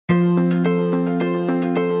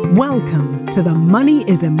Welcome to the Money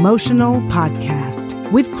is Emotional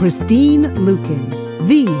podcast with Christine Luken,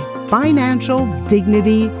 the financial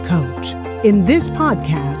dignity coach. In this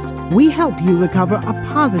podcast, we help you recover a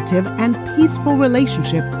positive and peaceful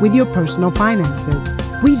relationship with your personal finances.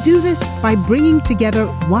 We do this by bringing together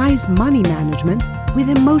wise money management with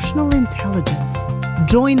emotional intelligence.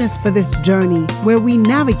 Join us for this journey where we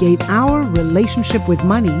navigate our relationship with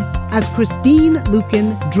money as Christine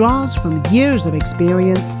Luken draws from years of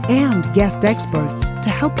experience and guest experts to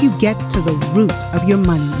help you get to the root of your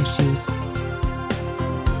money issues.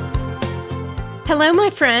 Hello, my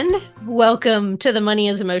friend. Welcome to the Money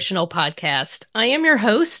is Emotional podcast. I am your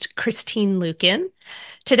host, Christine Luken.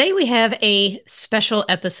 Today we have a special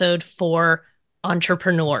episode for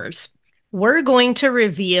entrepreneurs. We're going to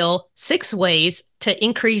reveal 6 ways to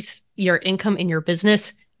increase your income in your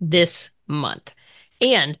business this month.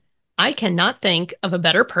 And I cannot think of a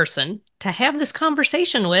better person to have this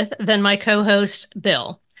conversation with than my co-host,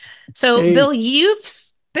 Bill. So, Hey. Bill, you've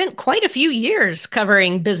spent quite a few years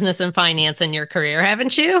covering business and finance in your career,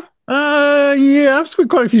 haven't you? Yeah, I've spent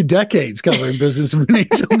quite a few decades covering business and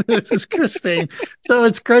financial business, Christine. So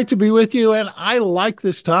it's great to be with you, and I like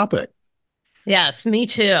this topic. Yes, me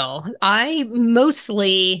too. I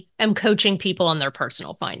mostly am coaching people on their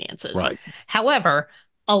personal finances. Right. However,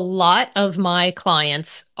 a lot of my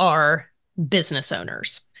clients are business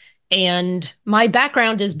owners. And my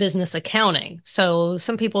background is business accounting. So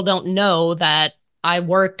some people don't know that I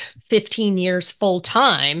worked 15 years full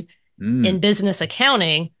time in business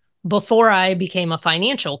accounting before I became a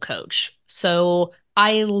financial coach. So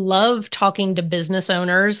I love talking to business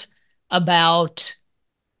owners about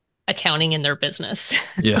accounting in their business.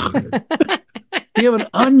 Yeah. You have an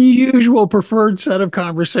unusual preferred set of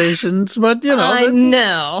conversations, but I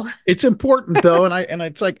know. it's important though, and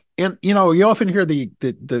it's like, and you often hear the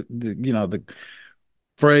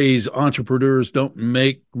phrase entrepreneurs don't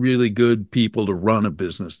make really good people to run a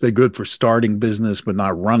business. They're good for starting business, but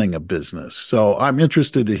not running a business. So I'm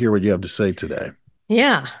interested to hear what you have to say today.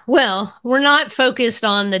 Yeah. Well, we're not focused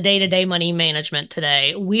on the day-to-day money management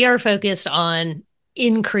today. We are focused on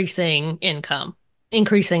increasing income,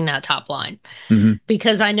 increasing that top line. Mm-hmm.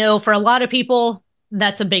 Because I know for a lot of people,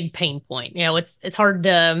 that's a big pain point. You know, it's hard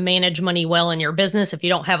to manage money well in your business if you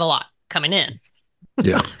don't have a lot coming in.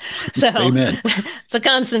 Yeah. So Amen. It's a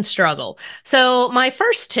constant struggle. So my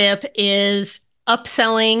first tip is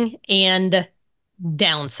upselling and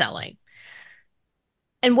downselling.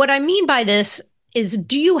 And what I mean by this is,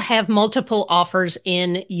 do you have multiple offers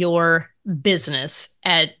in your business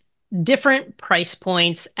at different price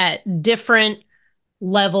points, at different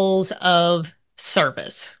levels of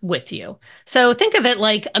service with you? So think of it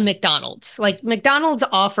like a McDonald's. Like McDonald's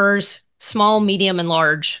offers small, medium, and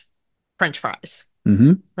large French fries.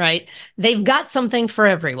 Mm-hmm. Right? They've got something for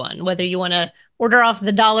everyone, whether you want to order off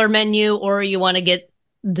the dollar menu or you want to get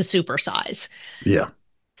the super size. Yeah.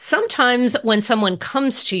 Sometimes when someone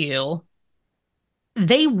comes to you,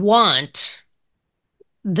 they want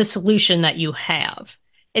the solution that you have.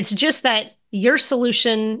 It's just that your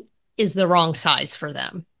solution is the wrong size for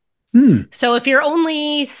them. So if you're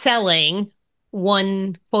only selling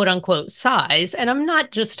one quote unquote size, and I'm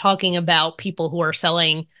not just talking about people who are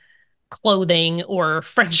selling clothing or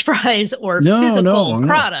French fries or physical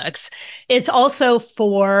products. It's also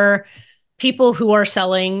for people who are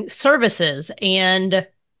selling services and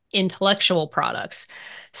intellectual products.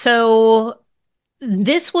 So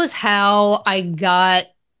this was how I got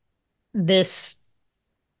this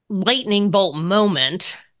lightning bolt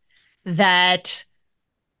moment that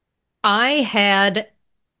I had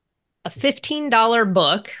a $15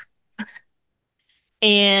 book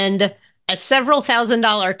and a several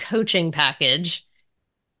 $1,000 coaching package,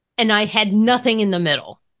 and I had nothing in the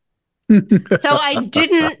middle. So I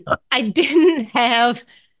didn't have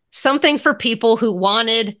something for people who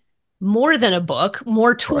wanted more than a book,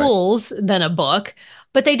 more tools than a book,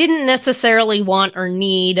 but they didn't necessarily want or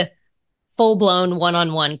need full-blown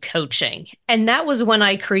one-on-one coaching. And that was when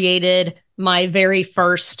I created my very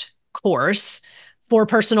first course for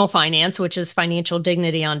personal finance, which is Financial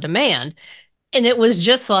Dignity on Demand. And it was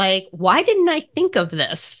just like, why didn't I think of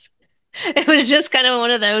this? It was just kind of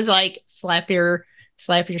one of those like slap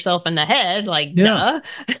yourself in the head, like, duh.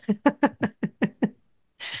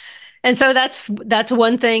 And so that's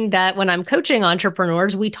one thing that when I'm coaching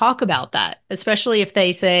entrepreneurs, we talk about that, especially if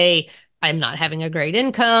they say, I'm not having a great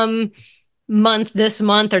income month this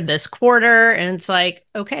month or this quarter. And it's like,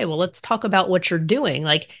 okay, well, let's talk about what you're doing.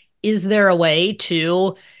 Like, is there a way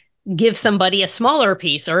to give somebody a smaller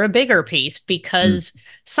piece or a bigger piece? Because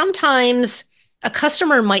sometimes a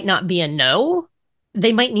customer might not be a no,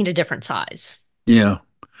 they might need a different size. Yeah.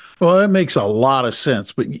 Well, that makes a lot of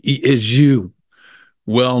sense. But as you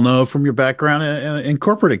well know from your background in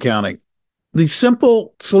corporate accounting, these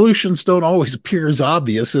simple solutions don't always appear as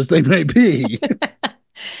obvious as they may be.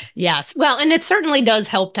 Yes. Well, and it certainly does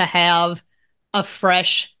help to have a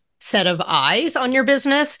fresh set of eyes on your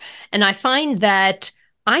business. And I find that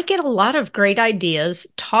I get a lot of great ideas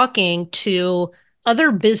talking to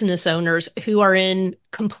other business owners who are in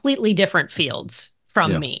completely different fields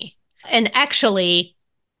from me. And actually,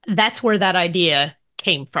 that's where that idea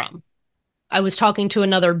came from. I was talking to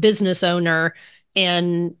another business owner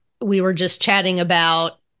and we were just chatting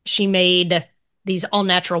about she made these all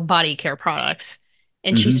natural body care products.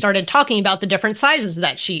 And she started talking about the different sizes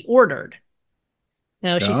that she ordered.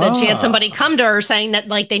 She said she had somebody come to her saying that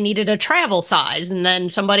like they needed a travel size. And then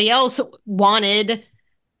somebody else wanted,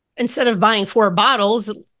 instead of buying 4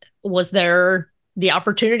 bottles, was there the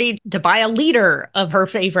opportunity to buy a liter of her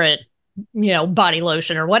favorite, body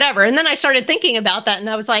lotion or whatever. And then I started thinking about that and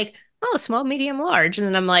I was like, oh, small, medium, large. And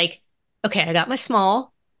then I'm like, okay, I got my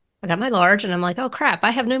small, I got my large, and I'm like, oh crap,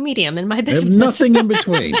 I have no medium in my business. I have nothing in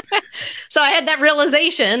between. So I had that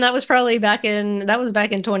realization. That was back in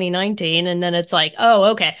 2019. And then it's like,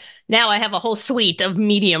 oh, okay, now I have a whole suite of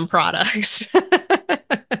medium products.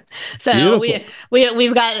 So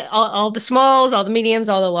we've got all the smalls, all the mediums,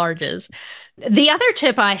 all the larges. The other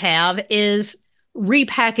tip I have is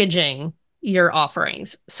repackaging your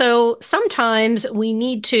offerings. So sometimes we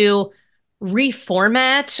need to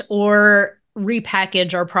reformat or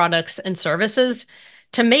repackage our products and services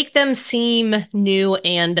to make them seem new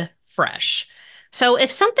and fresh. So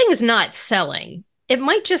if something's not selling, it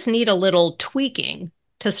might just need a little tweaking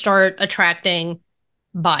to start attracting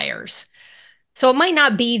buyers. So it might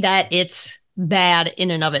not be that it's bad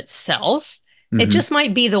in and of itself. It just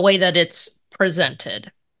might be the way that it's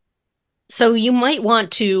presented. So you might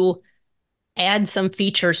want to add some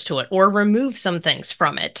features to it or remove some things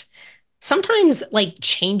from it. Sometimes like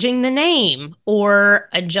changing the name or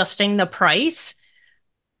adjusting the price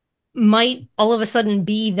might all of a sudden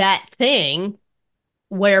be that thing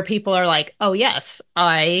where people are like, oh yes,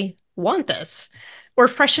 I want this. Or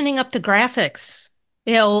freshening up the graphics.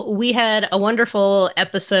 We had a wonderful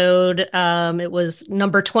episode. It was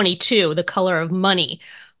number 22, The Color of Money,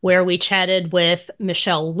 where we chatted with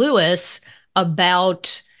Michelle Lewis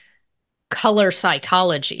about color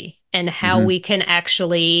psychology and how we can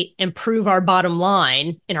actually improve our bottom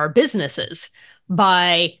line in our businesses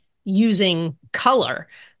by using color.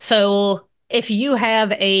 So if you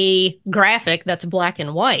have a graphic that's black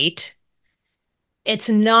and white, it's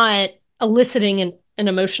not eliciting an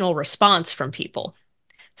emotional response from people.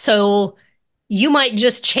 So you might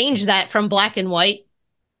just change that from black and white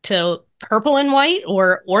to purple and white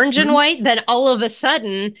or orange and white. Then all of a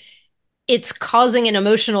sudden, it's causing an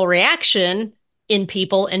emotional reaction in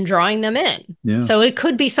people and drawing them in. Yeah. So it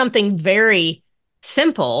could be something very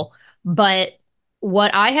simple, but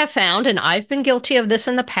what I have found, and I've been guilty of this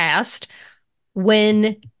in the past,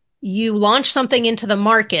 when you launch something into the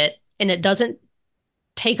market and it doesn't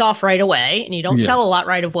take off right away and you don't sell a lot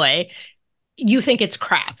right away, you think it's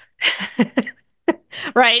crap.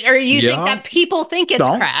 Right? Or you think that people think it's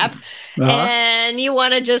crap and you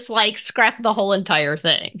want to just like scrap the whole entire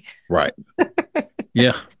thing. Right.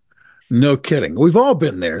 Yeah. No kidding. We've all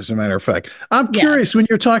been there, as a matter of fact. I'm curious, when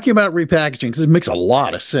you're talking about repackaging, because it makes a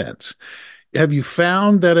lot of sense. Have you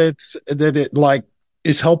found that it like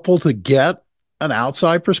is helpful to get an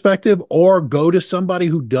outside perspective or go to somebody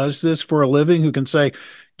who does this for a living who can say,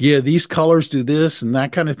 yeah, these colors do this and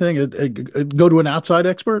that kind of thing? Go to an outside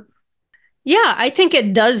expert? Yeah, I think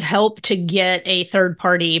it does help to get a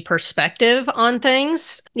third-party perspective on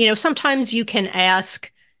things. Sometimes you can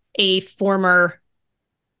ask a former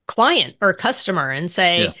client or customer and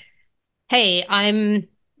say, hey, I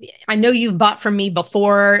know you've bought from me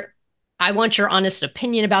before. I want your honest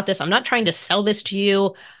opinion about this. I'm not trying to sell this to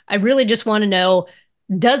you. I really just want to know,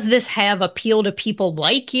 does this have appeal to people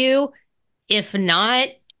like you? If not,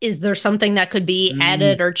 is there something that could be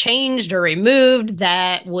added or changed or removed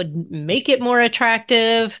that would make it more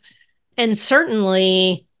attractive? And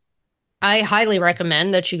certainly, I highly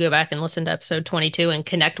recommend that you go back and listen to episode 22 and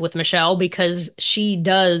connect with Michelle, because she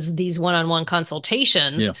does these one-on-one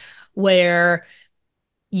consultations where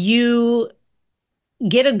you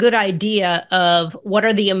get a good idea of what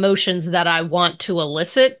are the emotions that I want to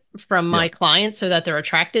elicit from my clients so that they're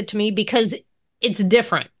attracted to me, because it's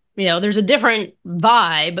different. There's a different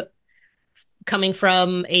vibe coming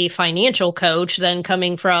from a financial coach than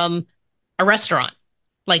coming from a restaurant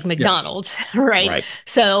like McDonald's, right?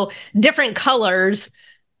 So different colors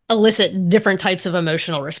elicit different types of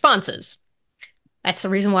emotional responses. That's the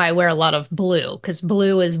reason why I wear a lot of blue, because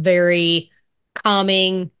blue is very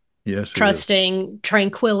calming, Yes, it is. trusting,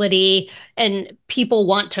 tranquility, and people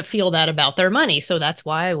want to feel that about their money. So that's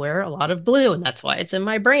why I wear a lot of blue, and that's why it's in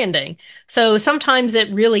my branding. So sometimes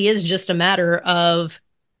it really is just a matter of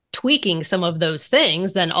tweaking some of those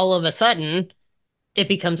things, then all of a sudden it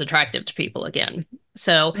becomes attractive to people again.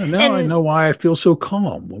 So, Yeah, now I and know why I feel so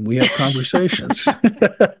calm when we have conversations.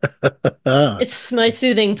 it's my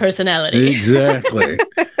soothing personality. Exactly.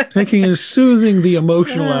 Taking and soothing the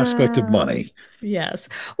emotional aspect of Uh, money. yes.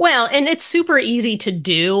 Well, and it's super easy to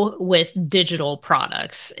do with digital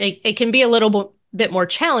products. It can be a little bit more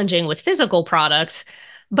challenging with physical products,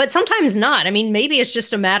 but sometimes not. I mean, maybe it's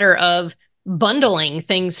just a matter of bundling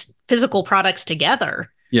things, physical products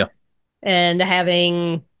together Yeah. and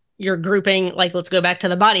having your grouping, like let's go back to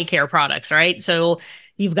the body care products, right? So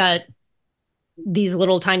you've got these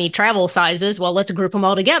little tiny travel sizes. Well, let's group them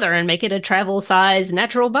all together and make it a travel size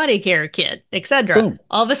natural body care kit, etc. Boom.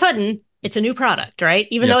 All of a sudden, it's a new product, right?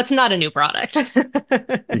 Even Yeah. though it's not a new product.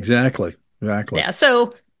 Exactly. Exactly. Yeah.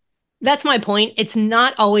 So that's my point. It's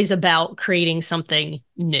not always about creating something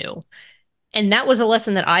new. And that was a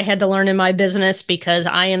lesson that I had to learn in my business because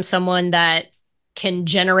I am someone that can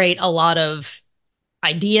generate a lot of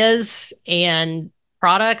ideas and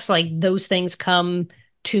products. Like those things come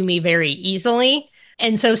to me very easily.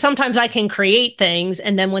 And so sometimes I can create things,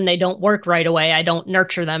 and then when they don't work right away, I don't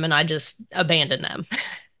nurture them and I just abandon them.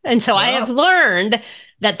 And so I have Well, learned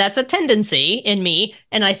that that's a tendency in me.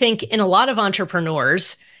 And I think in a lot of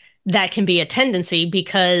entrepreneurs, that can be a tendency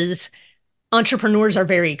because entrepreneurs are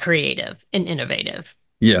very creative and innovative.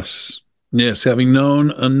 yes. Yes. Having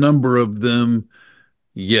known a number of them,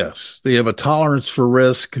 yes. They have a tolerance for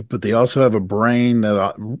risk, but they also have a brain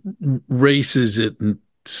that races it in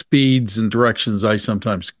speeds and directions I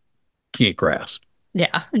sometimes can't grasp.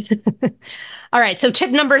 Yeah. All right. So,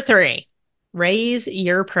 tip number 3, raise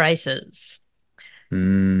your prices.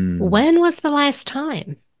 Mm. When was the last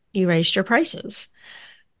time you raised your prices?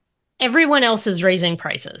 Everyone else is raising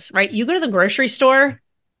prices, right? You go to the grocery store,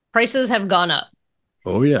 prices have gone up.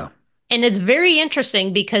 Oh, yeah. And it's very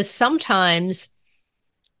interesting because sometimes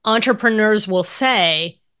entrepreneurs will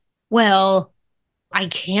say, well, I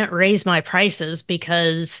can't raise my prices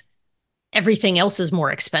because everything else is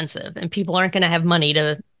more expensive and people aren't going to have money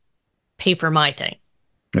to pay for my thing.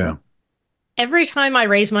 Yeah. Every time I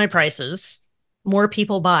raise my prices, more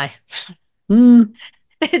people buy. Mm.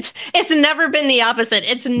 It's never been the opposite.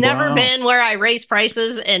 It's never Wow. been where I raise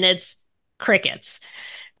prices and it's crickets.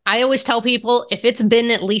 I always tell people if it's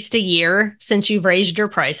been at least a year since you've raised your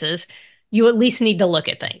prices, you at least need to look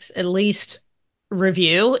at things, at least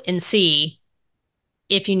review and see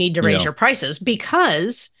if you need to raise Yeah. your prices.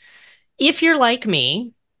 Because if you're like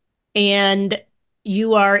me and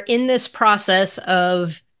you are in this process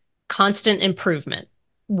of constant improvement,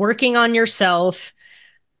 working on yourself,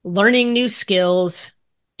 learning new skills,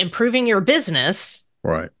 improving your business,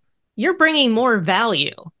 Right. you're bringing more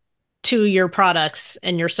value to your products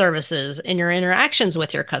and your services and your interactions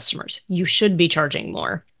with your customers. You should be charging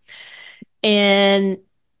more. And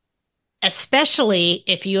especially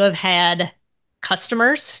if you have had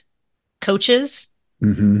customers, coaches,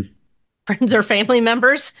 Hmm. friends, or family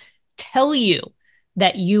members tell you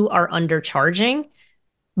that you are undercharging,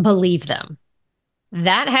 believe them.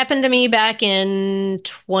 That happened to me back in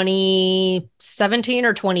 2017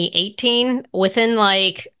 or 2018. Within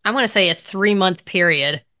like, I want to say a 3-month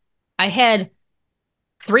period, I had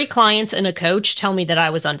 3 clients and a coach tell me that I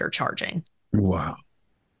was undercharging. Wow.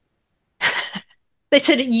 They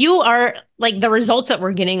said, you are like, the results that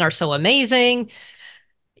we're getting are so amazing.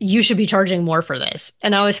 You should be charging more for this.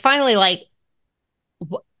 And I was finally like,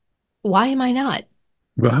 why am I not?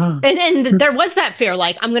 Wow. And there was that fear,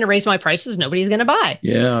 like, I'm going to raise my prices. Nobody's going to buy.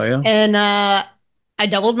 Yeah. Yeah. And I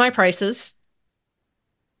doubled my prices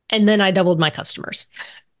and then I doubled my customers.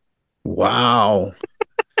 Wow.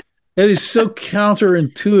 It is so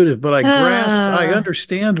counterintuitive, but I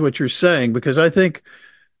understand what you're saying because I think,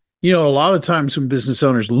 a lot of times when business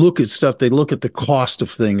owners look at stuff, they look at the cost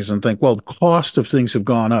of things and think, well, the cost of things have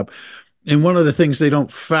gone up. And one of the things they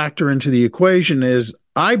don't factor into the equation is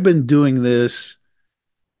I've been doing this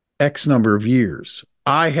X number of years.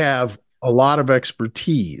 I have a lot of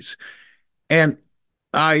expertise and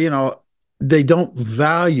they don't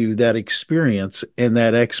value that experience and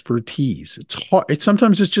that expertise. It's hard.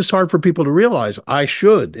 Sometimes it's just hard for people to realize I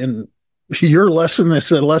should. And your lesson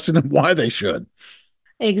is a lesson of why they should.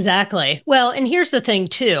 Exactly. Well, and here's the thing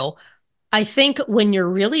too. I think when you're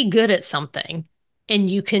really good at something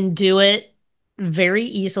and you can do it very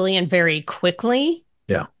easily and very quickly,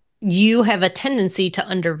 Yeah. you have a tendency to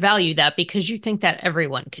undervalue that because you think that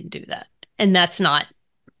everyone can do that. And that's not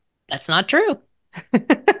true.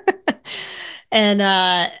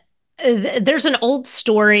 And there's an old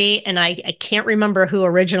story, and I can't remember who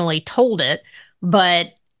originally told it, but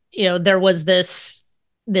there was this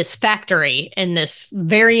factory, and this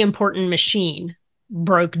very important machine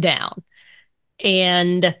broke down,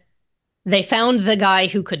 and they found the guy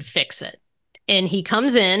who could fix it. And he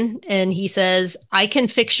comes in and he says, I can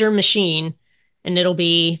fix your machine and it'll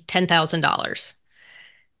be $10,000.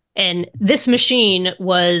 And this machine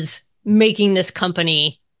was making this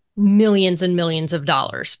company millions and millions of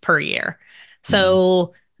dollars per year.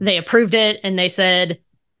 So they approved it and they said,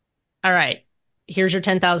 all right, here's your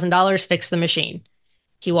 $10,000, fix the machine.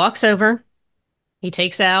 He walks over, he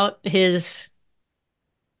takes out his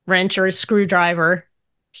wrench or his screwdriver,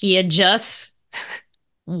 he adjusts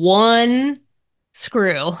one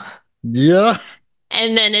screw. Yeah.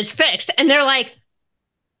 And then it's fixed. And they're like,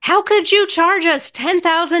 how could you charge us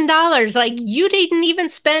 $10,000? Like, you didn't even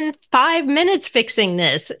spend 5 minutes fixing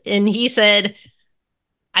this. And he said,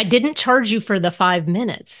 I didn't charge you for the 5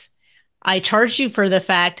 minutes. I charged you for the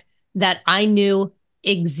fact that I knew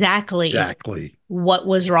exactly what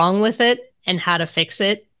was wrong with it and how to fix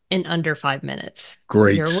it in under 5 minutes.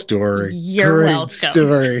 Great story. You're Great welcome.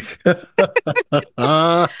 Story.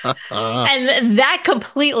 And that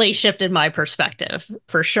completely shifted my perspective,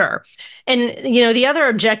 for sure. And, the other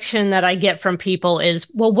objection that I get from people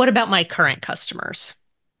is, well, what about my current customers?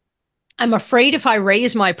 I'm afraid if I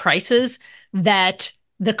raise my prices that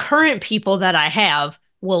the current people that I have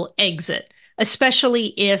will exit, especially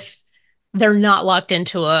if they're not locked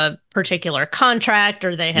into a particular contract,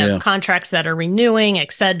 or they have contracts that are renewing,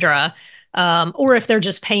 et cetera. Or if they're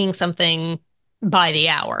just paying something by the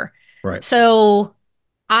hour. Right. So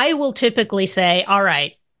I will typically say, all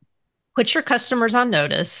right, put your customers on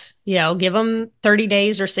notice, give them 30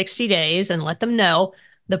 days or 60 days and let them know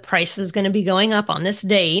the price is going to be going up on this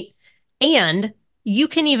date. And you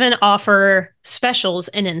can even offer specials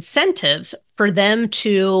and incentives for them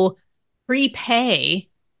to prepay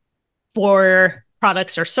for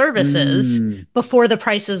products or services before the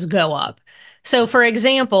prices go up. So, for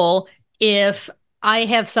example, if I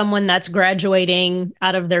have someone that's graduating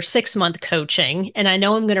out of their 6-month coaching and I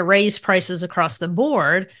know I'm going to raise prices across the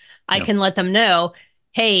board, I can let them know,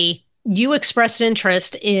 hey, you expressed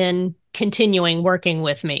interest in continuing working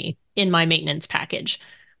with me in my maintenance package.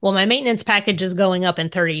 Well, my maintenance package is going up in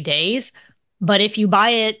 30 days, but if you buy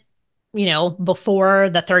it, before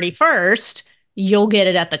the 31st, you'll get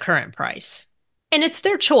it at the current price. And it's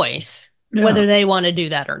their choice whether they want to do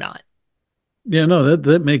that or not. Yeah, no,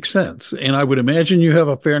 that makes sense. And I would imagine you have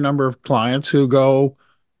a fair number of clients who go,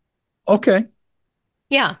 okay.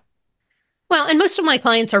 Yeah. Well, and most of my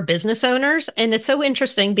clients are business owners. And it's so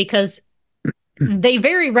interesting because they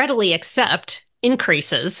very readily accept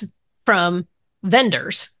increases from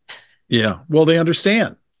vendors. Yeah. Well, they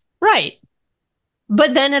understand. Right.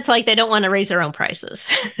 But then it's like they don't want to raise their own prices.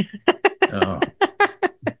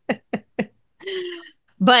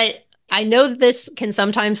 But I know this can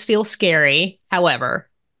sometimes feel scary. However,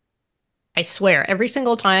 I swear every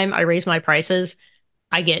single time I raise my prices,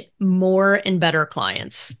 I get more and better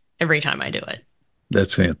clients every time I do it.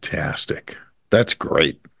 That's fantastic. That's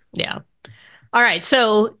great. Yeah. All right.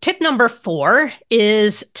 So tip number 4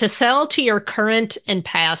 is to sell to your current and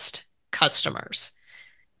past customers.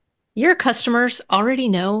 Your customers already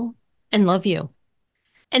know and love you,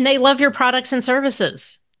 and they love your products and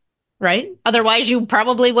services. Right? Otherwise, you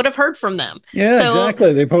probably would have heard from them. Yeah,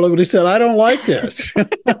 exactly. They probably would have said, I don't like this.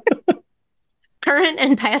 Current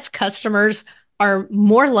and past customers are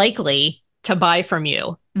more likely to buy from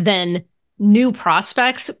you than new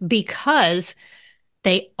prospects because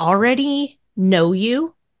they already know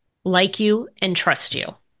you, like you, and trust you.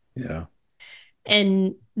 Yeah.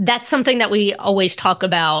 And that's something that we always talk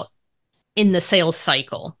about in the sales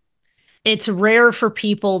cycle. It's rare for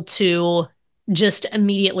people to just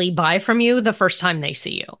immediately buy from you the first time they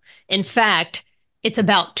see you. In fact, it's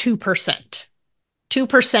about 2%.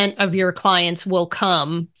 2% of your clients will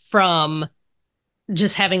come from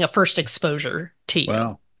just having a first exposure to you.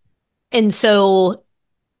 Wow. And so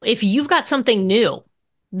if you've got something new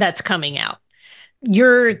that's coming out,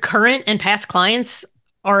 your current and past clients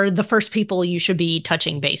are the first people you should be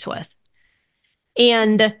touching base with.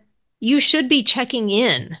 And you should be checking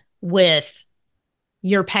in with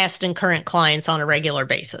your past and current clients on a regular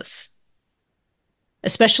basis,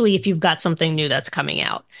 especially if you've got something new that's coming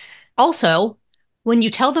out. Also, when you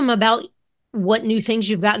tell them about what new things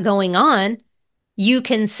you've got going on, you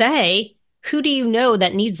can say, who do you know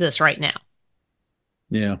that needs this right now?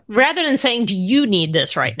 Yeah. Rather than saying, do you need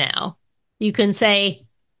this right now? You can say,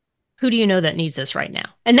 who do you know that needs this right now?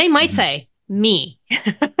 And they might say, me.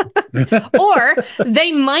 Or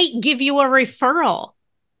they might give you a referral.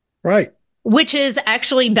 Right. Which is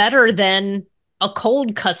actually better than a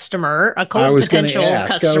cold customer, a cold potential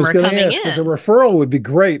customer coming in. Because a referral would be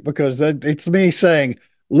great, because it's me saying,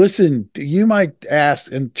 listen, you might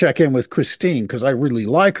ask and check in with Christine because I really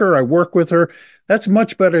like her. I work with her. That's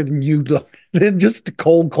much better than just a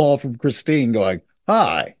cold call from Christine going,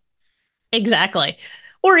 hi. Exactly.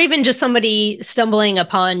 Or even just somebody stumbling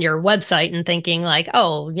upon your website and thinking like,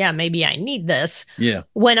 oh, yeah, maybe I need this. Yeah.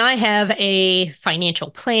 When I have a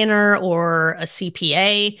financial planner or a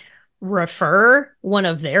CPA refer one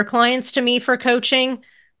of their clients to me for coaching,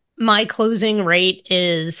 my closing rate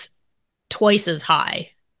is twice as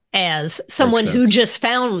high as someone who just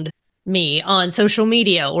found me on social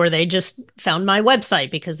media, or they just found my website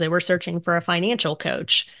because they were searching for a financial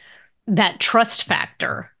coach. That trust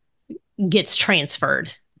factor gets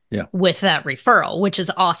transferred with that referral, which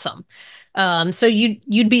is awesome. So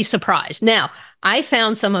you'd be surprised. Now, I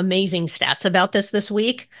found some amazing stats about this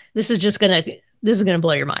week. This is gonna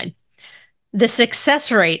blow your mind. The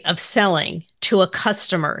success rate of selling to a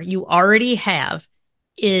customer you already have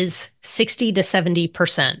is 60 to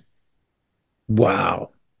 70%. Wow.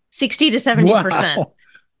 60 to 70%. Wow.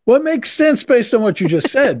 Well, it makes sense based on what you just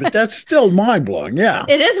said, but that's still mind-blowing. Yeah.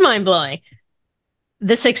 It is mind-blowing.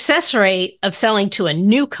 The success rate of selling to a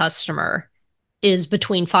new customer is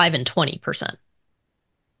between 5 and 20%.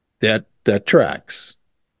 That tracks.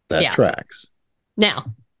 That tracks.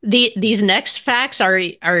 Now, these next facts are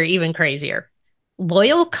even crazier.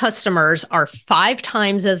 Loyal customers are 5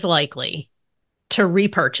 times as likely to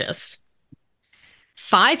repurchase,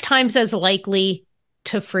 5 times as likely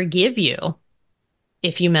to forgive you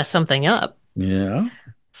if you mess something up. Yeah.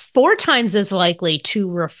 4 times as likely to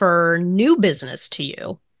refer new business to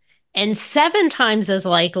you, and 7 times as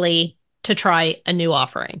likely to try a new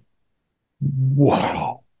offering.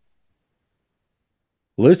 Wow.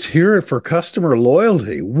 Let's hear it for customer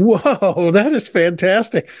loyalty. Whoa, that is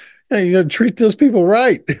fantastic. You got to treat those people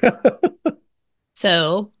right.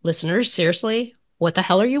 So, listeners, seriously, what the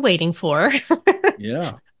hell are you waiting for?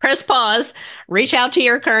 Yeah. Press pause, reach out to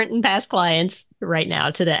your current and past clients right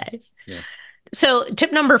now today. Yeah. So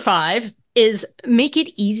tip number 5 is make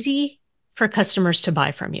it easy for customers to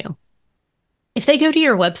buy from you. If they go to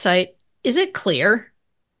your website, is it clear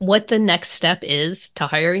what the next step is to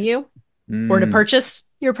hire you or to purchase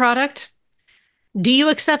your product? Do you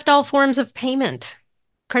accept all forms of payment?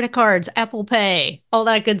 Credit cards, Apple Pay, all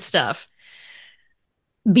that good stuff.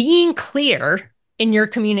 Being clear in your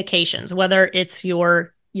communications, whether it's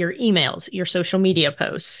your emails, your social media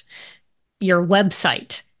posts, your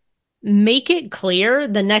website, make it clear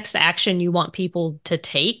the next action you want people to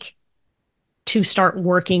take to start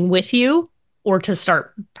working with you or to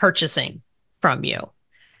start purchasing from you.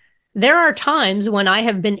 There are times when I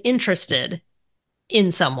have been interested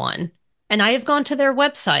in someone and I have gone to their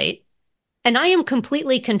website and I am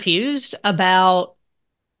completely confused about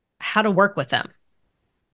how to work with them.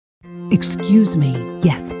 Excuse me.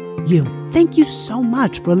 Yes, you. Thank you so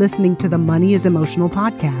much for listening to the Money is Emotional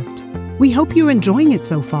podcast. We hope you're enjoying it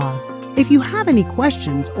so far. If you have any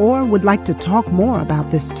questions or would like to talk more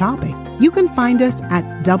about this topic, you can find us at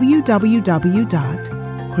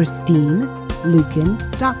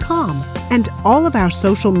www.christineluken.com, and all of our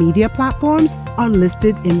social media platforms are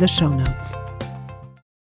listed in the show notes.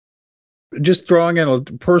 Just throwing in a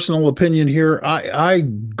personal opinion here, I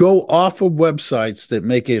go off of websites that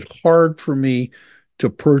make it hard for me to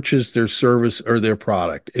purchase their service or their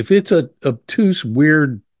product. If it's a obtuse,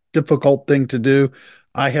 weird, difficult thing to do,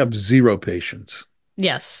 I have zero patience.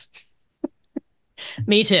 Yes.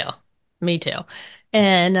 Me too.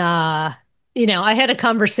 And, I had a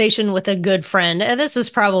conversation with a good friend, and this has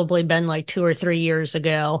probably been like 2 or 3 years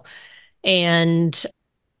ago. And,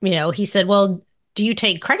 he said, well, do you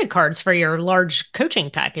take credit cards for your large coaching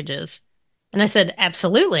packages? And I said,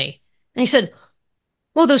 absolutely. And he said,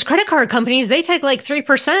 well, those credit card companies, they take like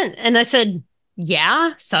 3%. And I said,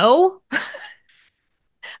 yeah, so?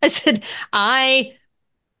 I said, I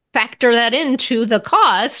factor that into the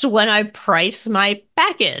cost when I price my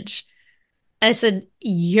package. I said,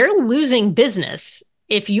 you're losing business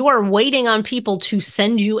if you are waiting on people to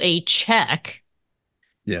send you a check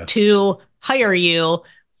to hire you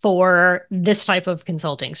for this type of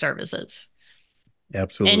consulting services.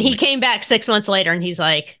 Absolutely. And he came back 6 months later and he's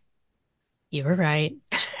like, you were right.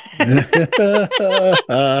 It's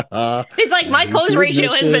like, my close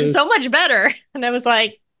ratio has been so much better. And I was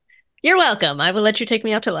like, you're welcome. I will let you take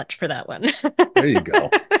me out to lunch for that one. There you go.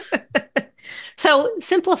 So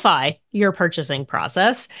simplify your purchasing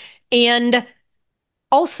process and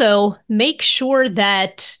also make sure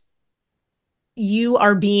that you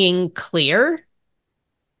are being clear.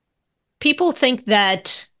 People think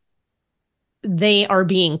that they are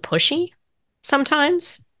being pushy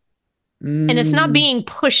sometimes, and it's not being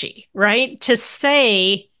pushy, right? To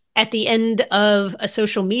say at the end of a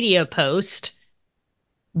social media post,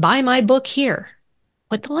 buy my book here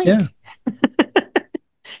with the link. Yeah.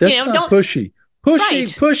 That's not don't pushy. Right.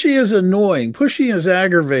 Pushy is annoying. Pushy is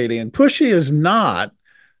aggravating. Pushy is not,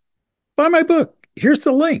 buy my book. Here's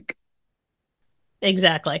the link.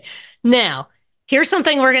 Exactly. Now, here's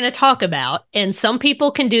something we're going to talk about, and some people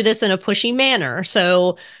can do this in a pushy manner.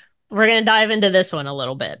 So we're going to dive into this one a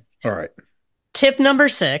little bit. All right. Tip number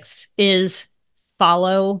 6 is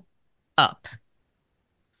follow up.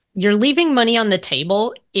 You're leaving money on the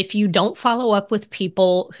table if you don't follow up with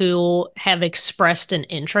people who have expressed an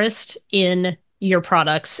interest in your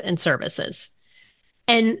products and services.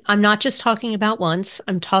 And I'm not just talking about once,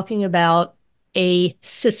 I'm talking about a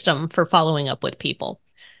system for following up with people.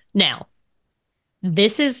 Now,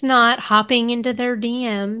 this is not hopping into their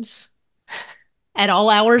DMs at all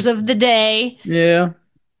hours of the day. Yeah.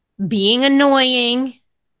 Being annoying.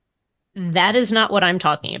 That is not what I'm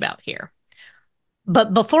talking about here.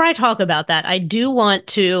 But before I talk about that, I do want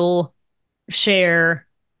to share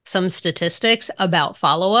some statistics about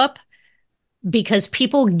follow-up because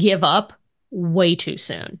people give up way too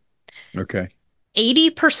soon. Okay.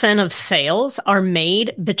 80% of sales are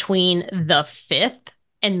made between the 5th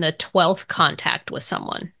and the 12th contact with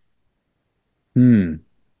someone. The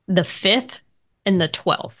 5th and the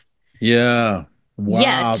 12th. Yeah. Wow,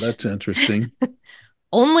 Yet, that's interesting.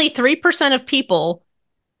 Only 3% of people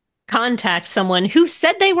contact someone who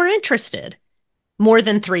said they were interested more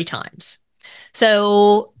than 3 times.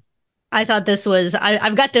 So I thought this was,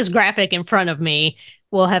 I've got this graphic in front of me.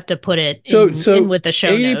 We'll have to put it in with the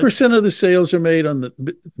show 80% notes. of the sales are made on the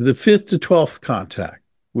 5th to 12th contact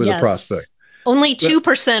with a prospect. Only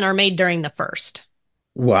 2% are made during the first.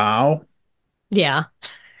 Wow. Yeah.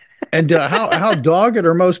 And how dogged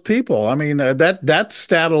are most people? I mean, that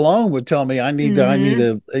stat alone would tell me I need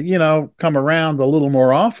to come around a little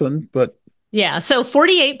more often. But yeah, so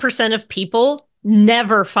 48% of people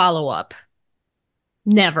never follow up.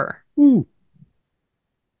 Never. Ooh.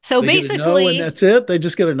 So they basically, get a no and that's it. They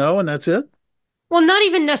just get a no and that's it. Well, not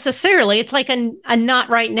even necessarily. It's like a not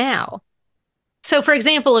right now. So, for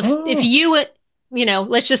example, if you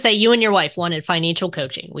let's just say you and your wife wanted financial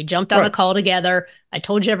coaching. We jumped on a call together. I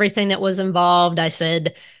told you everything that was involved. I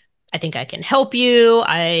said, I think I can help you.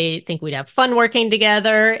 I think we'd have fun working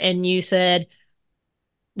together. And you said,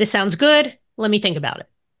 this sounds good. Let me think about it.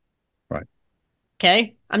 Right.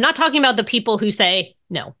 Okay. I'm not talking about the people who say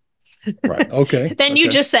no. Right. Okay. Then you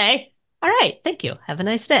just say, all right, thank you. Have a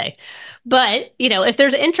nice day. But, if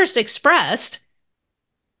there's interest expressed,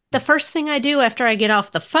 the first thing I do after I get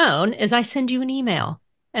off the phone is I send you an email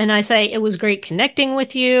and I say, it was great connecting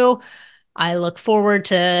with you. I look forward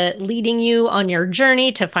to leading you on your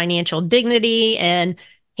journey to financial dignity and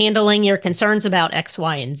handling your concerns about X,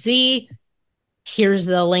 Y, and Z. Here's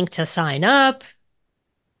the link to sign up.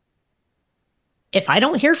 If I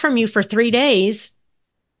don't hear from you for 3 days,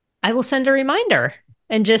 I will send a reminder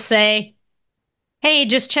and just say, hey,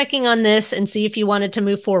 just checking on this and see if you wanted to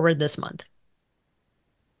move forward this month.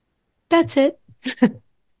 That's it.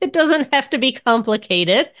 It doesn't have to be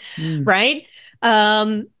complicated, right?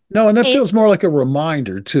 No, and that feels more like a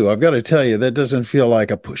reminder too. I've got to tell you, that doesn't feel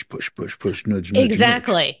like a push, nudge.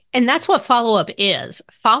 Exactly. And that's what follow-up is.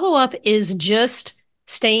 Follow-up is just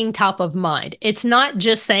staying top of mind. It's not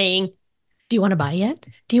just saying, do you want to buy yet?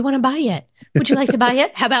 Do you want to buy yet? Would you like to buy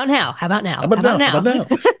it? How about now? How about now? How about now?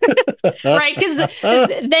 Right? Because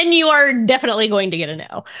then you are definitely going to get a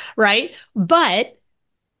no, right? But,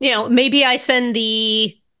 maybe I send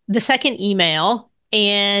the second email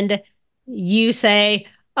and you say,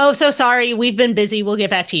 oh, so sorry, we've been busy. We'll get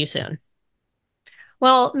back to you soon.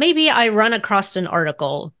 Well, maybe I run across an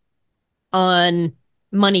article on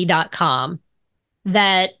money.com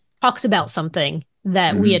that talks about something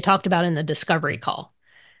that we had talked about in the discovery call.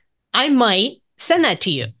 I might send that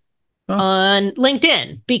to you on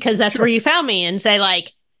LinkedIn because that's where you found me and say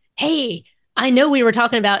like, hey, I know we were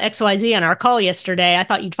talking about XYZ on our call yesterday. I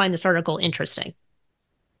thought you'd find this article interesting.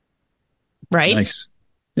 Right? Nice.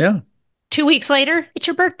 Yeah. 2 weeks later, it's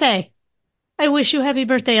your birthday. I wish you happy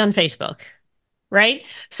birthday on Facebook. Right?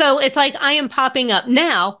 So it's like I am popping up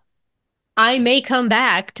now. I may come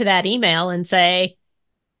back to that email and say,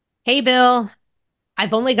 hey, Bill,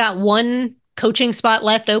 I've only got one coaching spot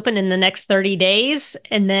left open in the next 30 days.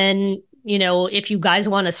 And then, if you guys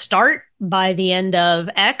want to start, by the end of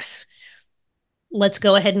X. Let's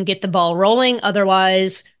go ahead and get the ball rolling.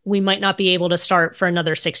 Otherwise, we might not be able to start for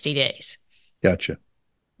another 60 days. Gotcha.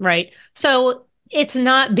 Right. So it's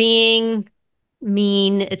not being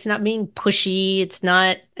mean. It's not being pushy. It's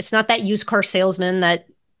not that used car salesman that,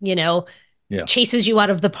 chases you out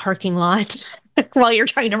of the parking lot while you're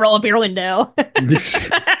trying to roll up your window.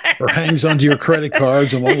 Or hangs onto your credit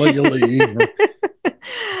cards and won't let you leave.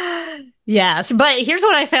 Yes. But here's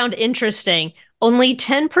what I found interesting. Only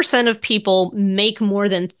 10% of people make more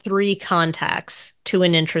than 3 contacts to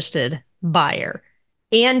an interested buyer.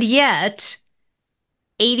 And yet,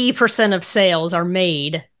 80% of sales are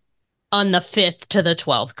made on the 5th to the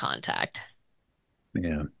 12th contact.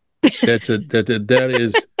 Yeah. That's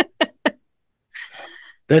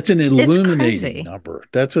an illuminating number.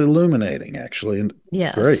 That's illuminating, actually.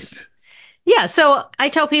 Yes. Great. Yeah. So I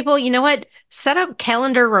tell people, you know what? Set up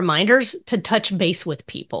calendar reminders to touch base with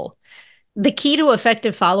people. The key to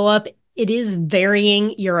effective follow-up, it is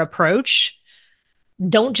varying your approach.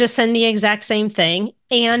 Don't just send the exact same thing,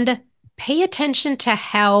 and pay attention to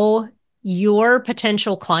how your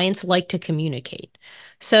potential clients like to communicate.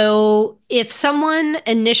 So if someone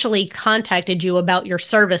initially contacted you about your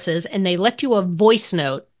services and they left you a voice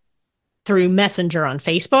note through Messenger on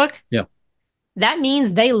Facebook, that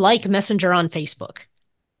means they like Messenger on Facebook.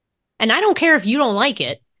 And I don't care if you don't like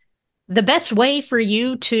it. The best way for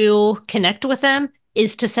you to connect with them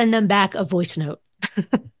is to send them back a voice note.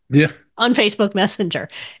 On Facebook Messenger,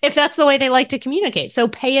 if that's the way they like to communicate. So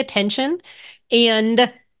pay attention,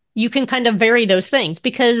 and you can kind of vary those things,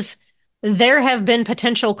 because there have been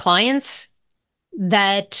potential clients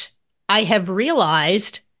that I have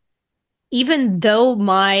realized, even though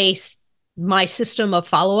my system of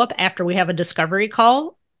follow-up after we have a discovery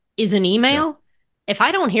call is an email, if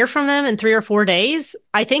I don't hear from them in 3 or 4 days,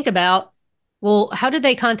 I think about, well, how did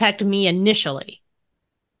they contact me initially?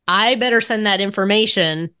 I better send that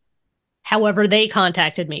information however they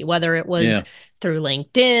contacted me, whether it was through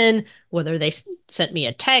LinkedIn, whether they sent me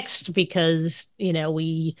a text because,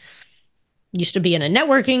 we used to be in a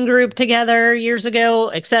networking group together years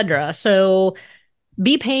ago, etc. So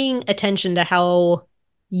be paying attention to how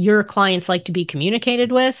your clients like to be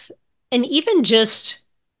communicated with, and even just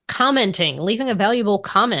commenting, leaving a valuable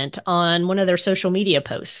comment on one of their social media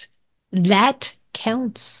posts. That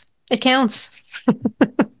counts. It counts.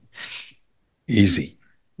 Easy.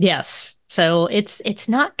 Yes. So it's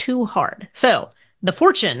not too hard. So the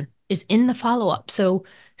fortune is in the follow-up. So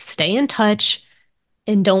stay in touch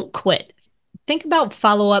and don't quit. Think about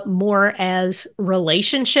follow-up more as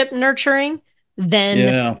relationship nurturing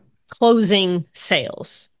than closing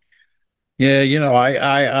sales. Yeah,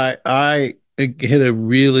 I hit a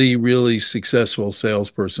really, really successful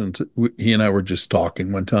salesperson. He and I were just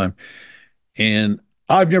talking one time, and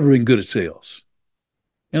I've never been good at sales.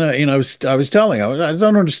 And I was telling him, I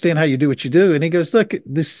don't understand how you do what you do. And he goes, look,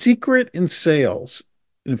 the secret in sales,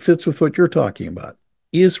 and it fits with what you're talking about,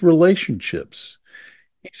 is relationships.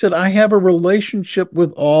 He said, I have a relationship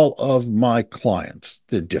with all of my clients.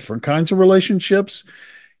 They're different kinds of relationships.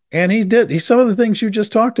 And some of the things you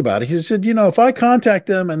just talked about. He said, if I contact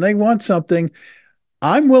them and they want something,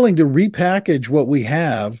 I'm willing to repackage what we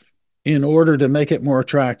have in order to make it more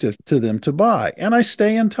attractive to them to buy. And I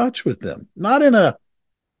stay in touch with them, not in a,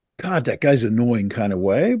 God, that guy's annoying kind of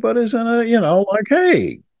way, but as in a, like,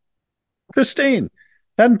 hey, Christine,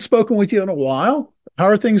 hadn't spoken with you in a while. How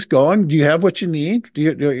are things going? Do you have what you need? Do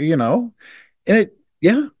you and it,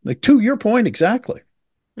 like to your point, exactly.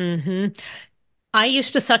 Mm-hmm. I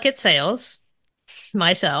used to suck at sales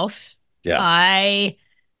myself. Yeah. I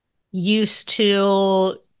used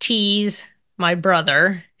to tease my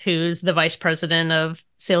brother, who's the vice president of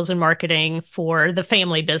sales and marketing for the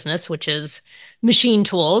family business, which is Machine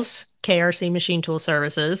Tools, KRC Machine Tool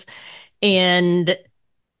Services. And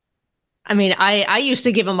I mean, I used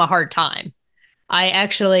to give him a hard time.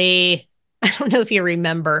 I don't know if you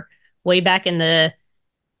remember, way back in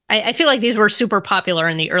I feel like these were super popular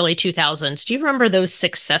in the early 2000s. Do you remember those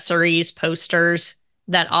Successories posters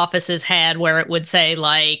that offices had where it would say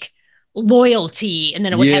like loyalty, and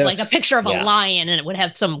then it would have like a picture of a lion, and it would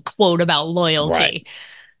have some quote about loyalty. Right.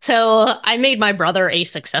 So I made my brother a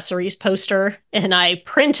Successories poster, and I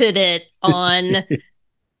printed it on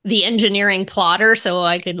the engineering plotter so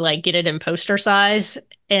I could like get it in poster size.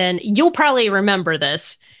 And you'll probably remember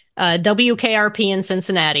this. WKRP in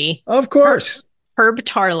Cincinnati. Of course. Herb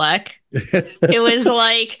Tarlek. It was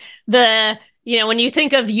like when you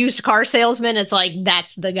think of used car salesman, it's like,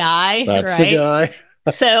 that's the guy. That's right? the guy.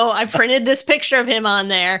 So I printed this picture of him on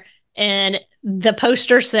there, and the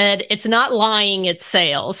poster said, it's not lying, it's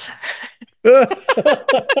sales. Because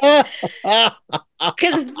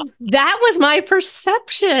that was my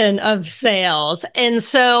perception of sales. And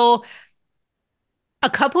so a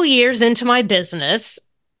couple years into my business,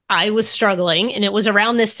 I was struggling, and it was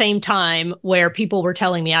around this same time where people were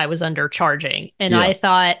telling me I was undercharging. And I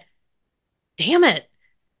thought, damn it,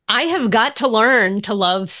 I have got to learn to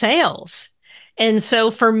love sales. And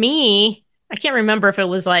so for me, I can't remember if it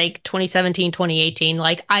was like 2017, 2018,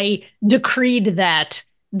 like I decreed that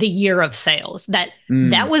the year of sales, that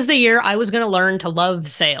was the year I was going to learn to love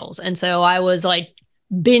sales. And so I was like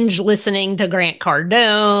binge listening to Grant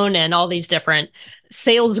Cardone and all these different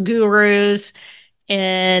sales gurus.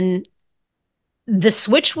 And the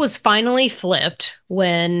switch was finally flipped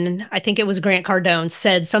when I think it was Grant Cardone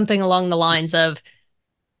said something along the lines of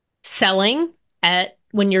selling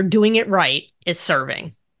when you're doing it right is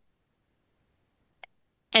serving.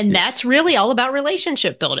 And that's really all about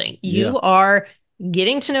relationship building. You are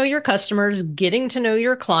getting to know your customers, getting to know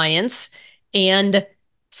your clients, and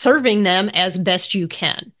serving them as best you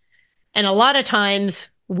can. And a lot of times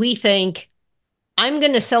we think, I'm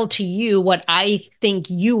going to sell to you what I think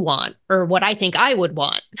you want or what I think I would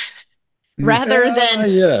want, rather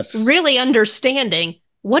than really understanding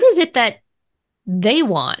what is it that they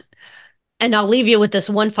want. And I'll leave you with this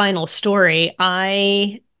one final story.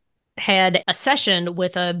 I had a session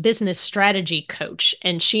with a business strategy coach,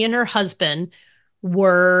 and she and her husband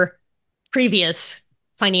were previous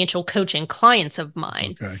financial coaching clients of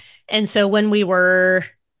mine. Okay. And so when we were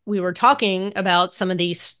talking about some of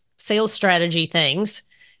these sales strategy things,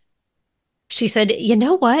 she said, you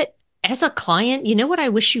know what, as a client, you know what I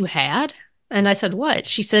wish you had? And I said, what?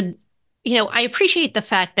 She said, I appreciate the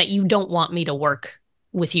fact that you don't want me to work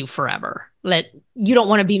with you forever. That you don't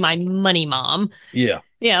want to be my money mom. Yeah.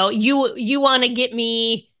 You want to get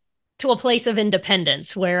me to a place of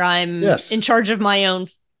independence where I'm in charge of my own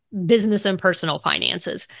business and personal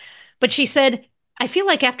finances. But she said, I feel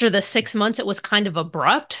like after the 6 months, it was kind of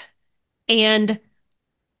abrupt, and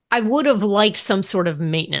I would have liked some sort of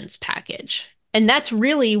maintenance package. And that's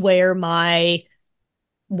really where my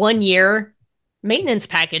 1 year maintenance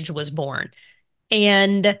package was born.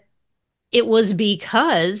 And it was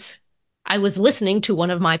because I was listening to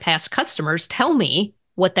one of my past customers tell me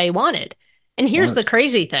what they wanted. And here's the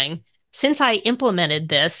crazy thing. Since I implemented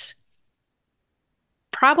this,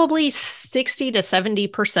 probably 60 to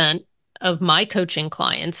 70% of my coaching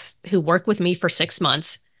clients who work with me for 6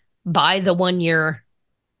 months buy the 1 year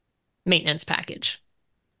maintenance package.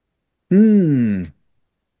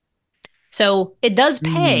 So it does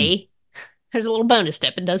pay. There's a little bonus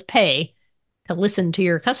tip. It does pay to listen to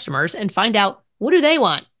your customers and find out, what do they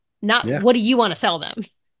want? Not what do you want to sell them?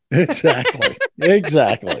 Exactly.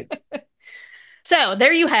 So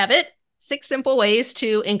there you have it. 6 simple ways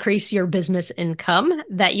to increase your business income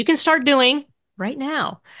that you can start doing right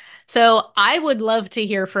now. So I would love to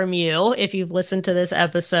hear from you if you've listened to this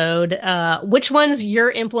episode, which ones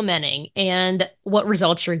you're implementing and what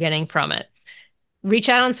results you're getting from it. Reach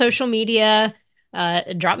out on social media,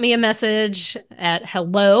 drop me a message at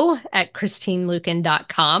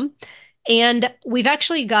hello@christineluken.com. And we've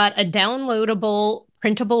actually got a downloadable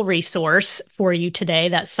printable resource for you today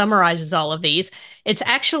that summarizes all of these. It's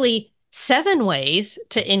actually 7 ways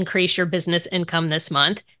to increase your business income this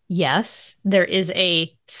month. Yes, there is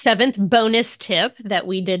a 7th bonus tip that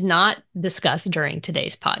we did not discuss during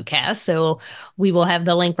today's podcast. So we will have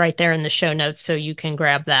the link right there in the show notes so you can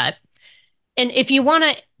grab that. And if you want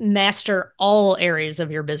to master all areas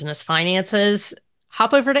of your business finances,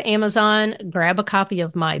 hop over to Amazon, grab a copy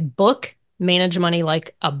of my book, Manage Money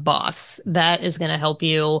Like a Boss. That is going to help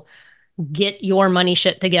you get your money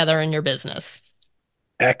shit together in your business.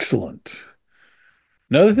 Excellent.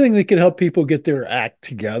 Another thing that can help people get their act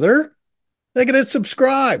together, they can hit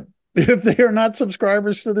subscribe. If they are not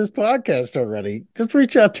subscribers to this podcast already, just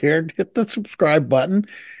reach out there and hit the subscribe button.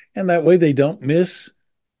 And that way they don't miss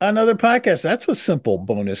another podcast. That's a simple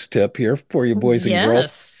bonus tip here for you boys and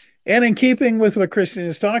girls. And in keeping with what Christine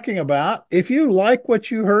is talking about, if you like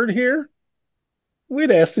what you heard here,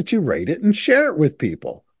 we'd ask that you rate it and share it with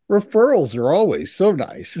people. Referrals are always so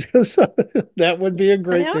nice. So that would be a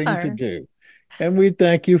great thing to do. And we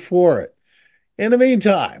thank you for it. In the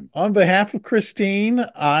meantime, on behalf of Christine,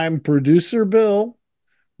 I'm producer Bill,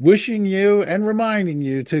 wishing you and reminding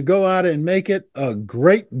you to go out and make it a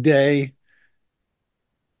great day.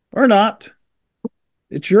 Or not.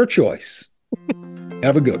 It's your choice.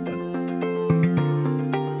 Have a good one.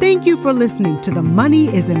 Thank you for listening to the Money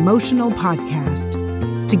is Emotional podcast.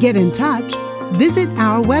 To get in touch, visit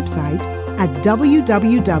our website at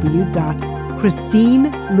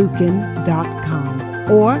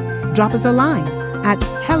www.christineluken.com or drop us a line at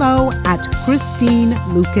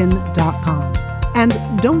hello@christineluken.com. And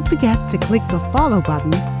don't forget to click the follow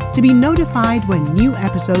button to be notified when new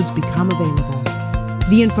episodes become available.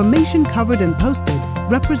 The information covered and posted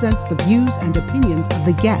represents the views and opinions of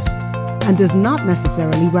the guest and does not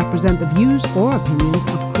necessarily represent the views or opinions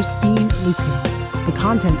of Christine Luken. The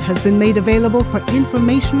content has been made available for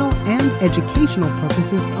informational and educational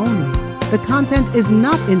purposes only. The content is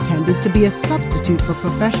not intended to be a substitute for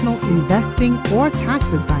professional investing or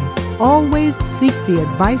tax advice. Always seek the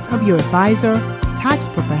advice of your advisor, tax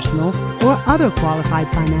professional, or other qualified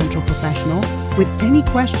financial professional with any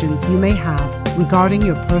questions you may have regarding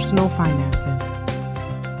your personal finances.